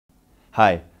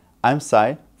Hi, I'm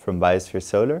Sai from Biosphere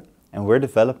Solar, and we're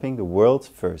developing the world's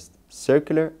first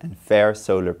circular and fair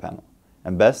solar panel.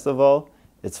 And best of all,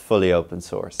 it's fully open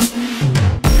source.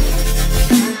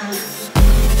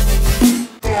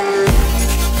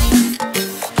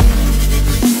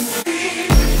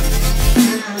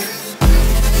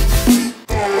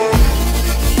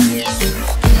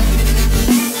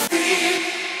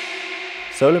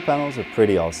 Solar panels are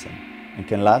pretty awesome and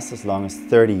can last as long as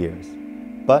 30 years.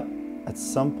 But at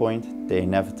some point, they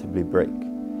inevitably break.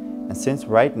 And since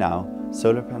right now,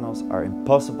 solar panels are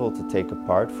impossible to take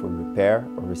apart for repair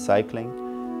or recycling,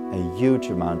 a huge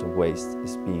amount of waste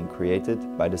is being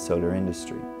created by the solar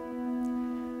industry.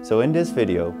 So in this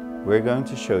video, we're going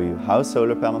to show you how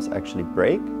solar panels actually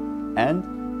break,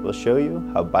 and we'll show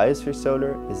you how Biosphere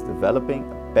Solar is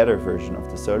developing a better version of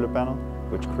the solar panel,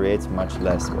 which creates much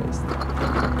less waste.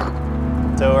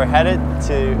 So we're headed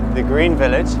to the Green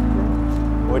Village,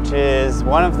 which is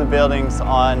one of the buildings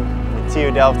on the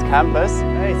TU Delft campus,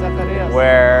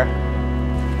 where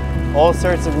all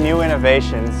sorts of new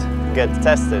innovations get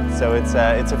tested. So it's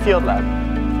a field lab.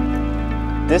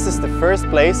 This is the first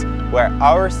place where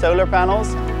our solar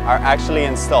panels are actually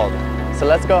installed. So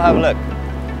let's go have a look.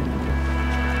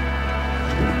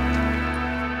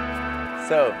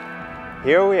 So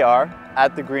here we are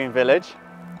at the Green Village.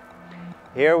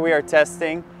 Here we are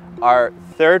testing our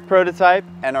third prototype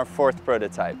and our fourth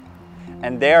prototype.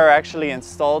 And they are actually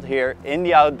installed here in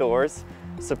the outdoors,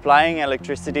 supplying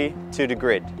electricity to the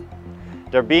grid.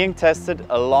 They're being tested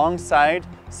alongside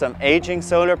some aging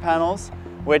solar panels,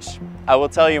 which I will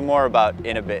tell you more about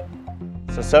in a bit.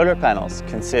 So solar panels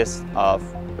consist of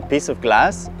a piece of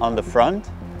glass on the front,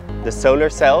 the solar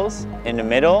cells in the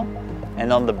middle,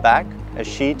 and on the back, a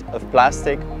sheet of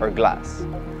plastic or glass.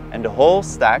 And the whole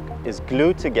stack is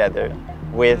glued together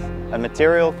with a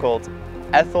material called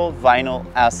ethyl vinyl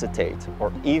acetate,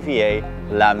 or EVA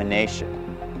lamination.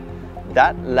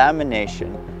 That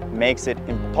lamination makes it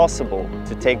impossible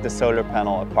to take the solar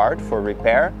panel apart for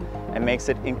repair and makes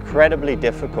it incredibly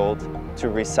difficult to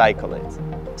recycle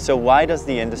it. So why does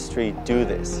the industry do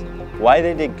this? Why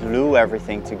did they glue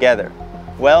everything together?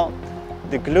 Well,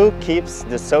 the glue keeps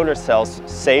the solar cells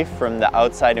safe from the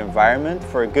outside environment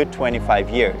for a good 25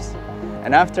 years.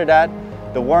 And after that,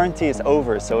 the warranty is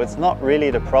over, so it's not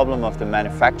really the problem of the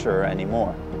manufacturer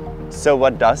anymore. So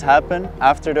what does happen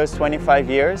after those 25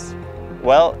 years?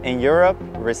 Well, in Europe,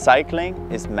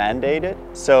 recycling is mandated,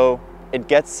 so it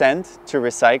gets sent to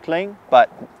recycling,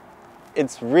 but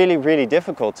it's really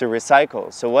difficult to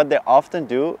recycle. So what they often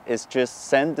do is just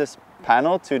send this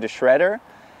panel to the shredder,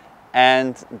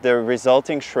 and the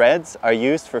resulting shreds are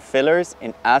used for fillers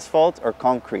in asphalt or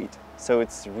concrete. So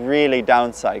it's really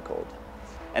downcycled.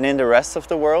 And in the rest of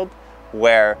the world,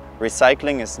 where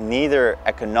recycling is neither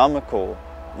economical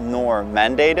nor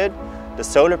mandated, the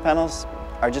solar panels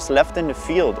are just left in the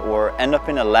field or end up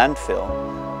in a landfill,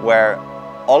 where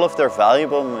all of their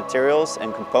valuable materials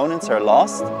and components are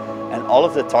lost, and all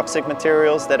of the toxic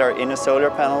materials that are in a solar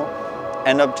panel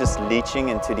end up just leaching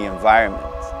into the environment.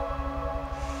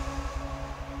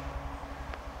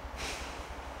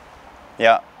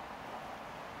 Yeah.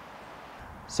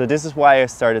 So this is why I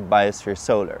started Biosphere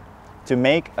Solar, to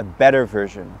make a better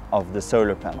version of the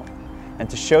solar panel. And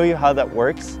to show you how that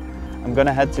works, I'm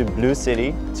gonna head to Blue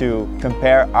City to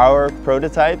compare our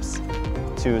prototypes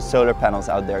to solar panels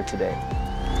out there today.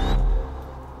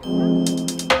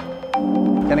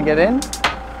 Can I get in?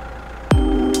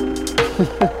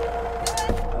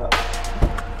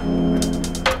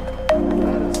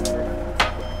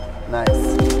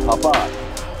 Nice. Hop on.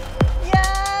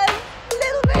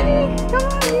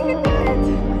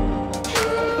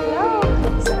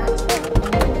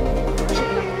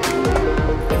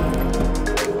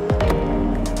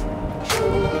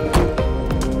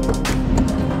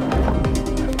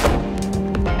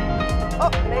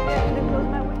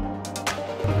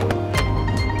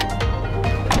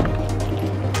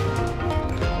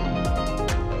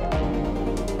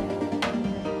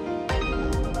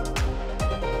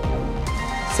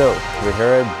 So, we're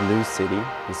here at Blue City,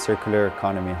 the circular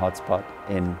economy hotspot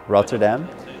in Rotterdam,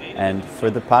 and for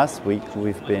the past week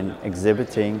we've been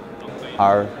exhibiting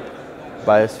our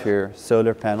Biosphere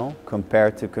solar panel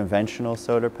compared to conventional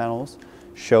solar panels,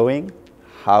 showing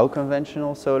how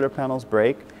conventional solar panels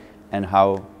break and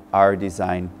how our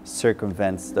design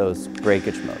circumvents those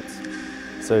breakage modes.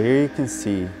 So here you can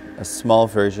see a small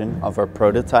version of our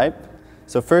prototype.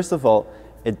 So first of all,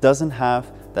 it doesn't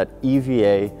have that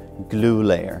EVA glue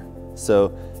layer.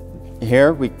 So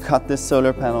here we cut this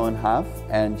solar panel in half,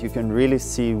 and you can really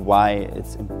see why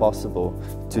it's impossible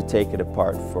to take it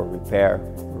apart for repair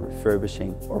or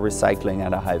refurbishing or recycling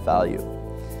at a high value.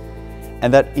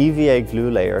 And that EVA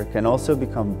glue layer can also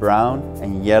become brown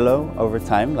and yellow over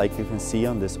time, like you can see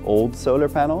on this old solar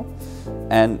panel.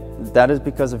 And that is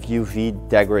because of UV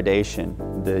degradation.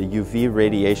 The UV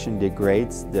radiation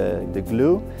degrades the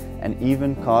glue and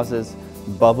even causes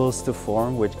bubbles to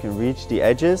form which can reach the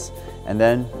edges, and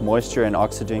then moisture and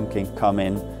oxygen can come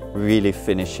in, really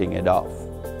finishing it off.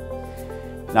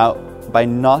 Now, by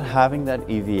not having that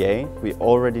EVA, we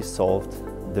already solved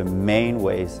the main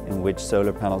ways in which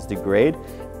solar panels degrade,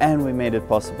 and we made it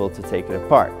possible to take it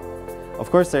apart. Of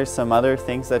course, there's some other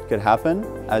things that could happen.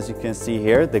 As you can see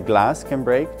here, the glass can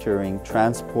break during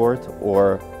transport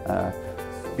or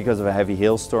because of a heavy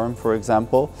hailstorm, for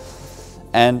example.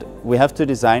 And we have to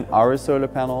design our solar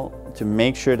panel to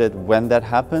make sure that when that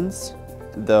happens,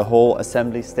 the whole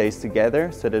assembly stays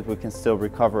together so that we can still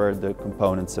recover the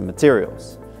components and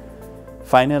materials.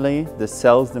 Finally, the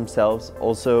cells themselves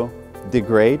also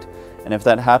degrade, and if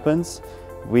that happens,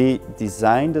 we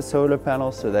design the solar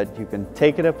panel so that you can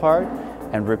take it apart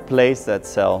and replace that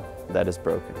cell that is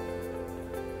broken.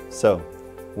 So,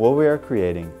 what we are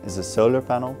creating is a solar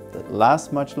panel that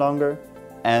lasts much longer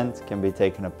and can be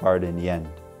taken apart in the end.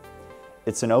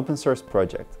 It's an open source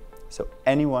project, so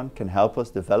anyone can help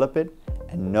us develop it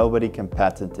and nobody can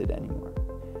patent it anymore.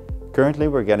 Currently,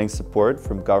 we're getting support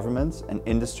from governments and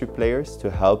industry players to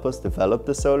help us develop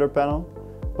the solar panel,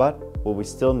 but what we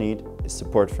still need is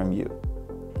support from you.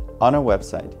 On our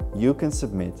website, you can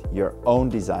submit your own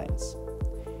designs.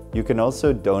 You can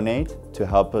also donate to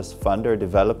help us fund our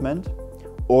development,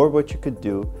 or what you could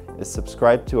do is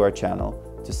subscribe to our channel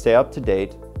to stay up to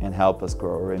date and help us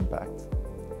grow our impact.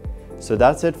 So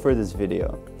that's it for this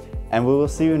video, and we will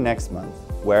see you next month,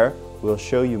 where we'll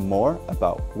show you more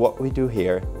about what we do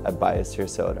here at Biosphere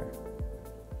Solar.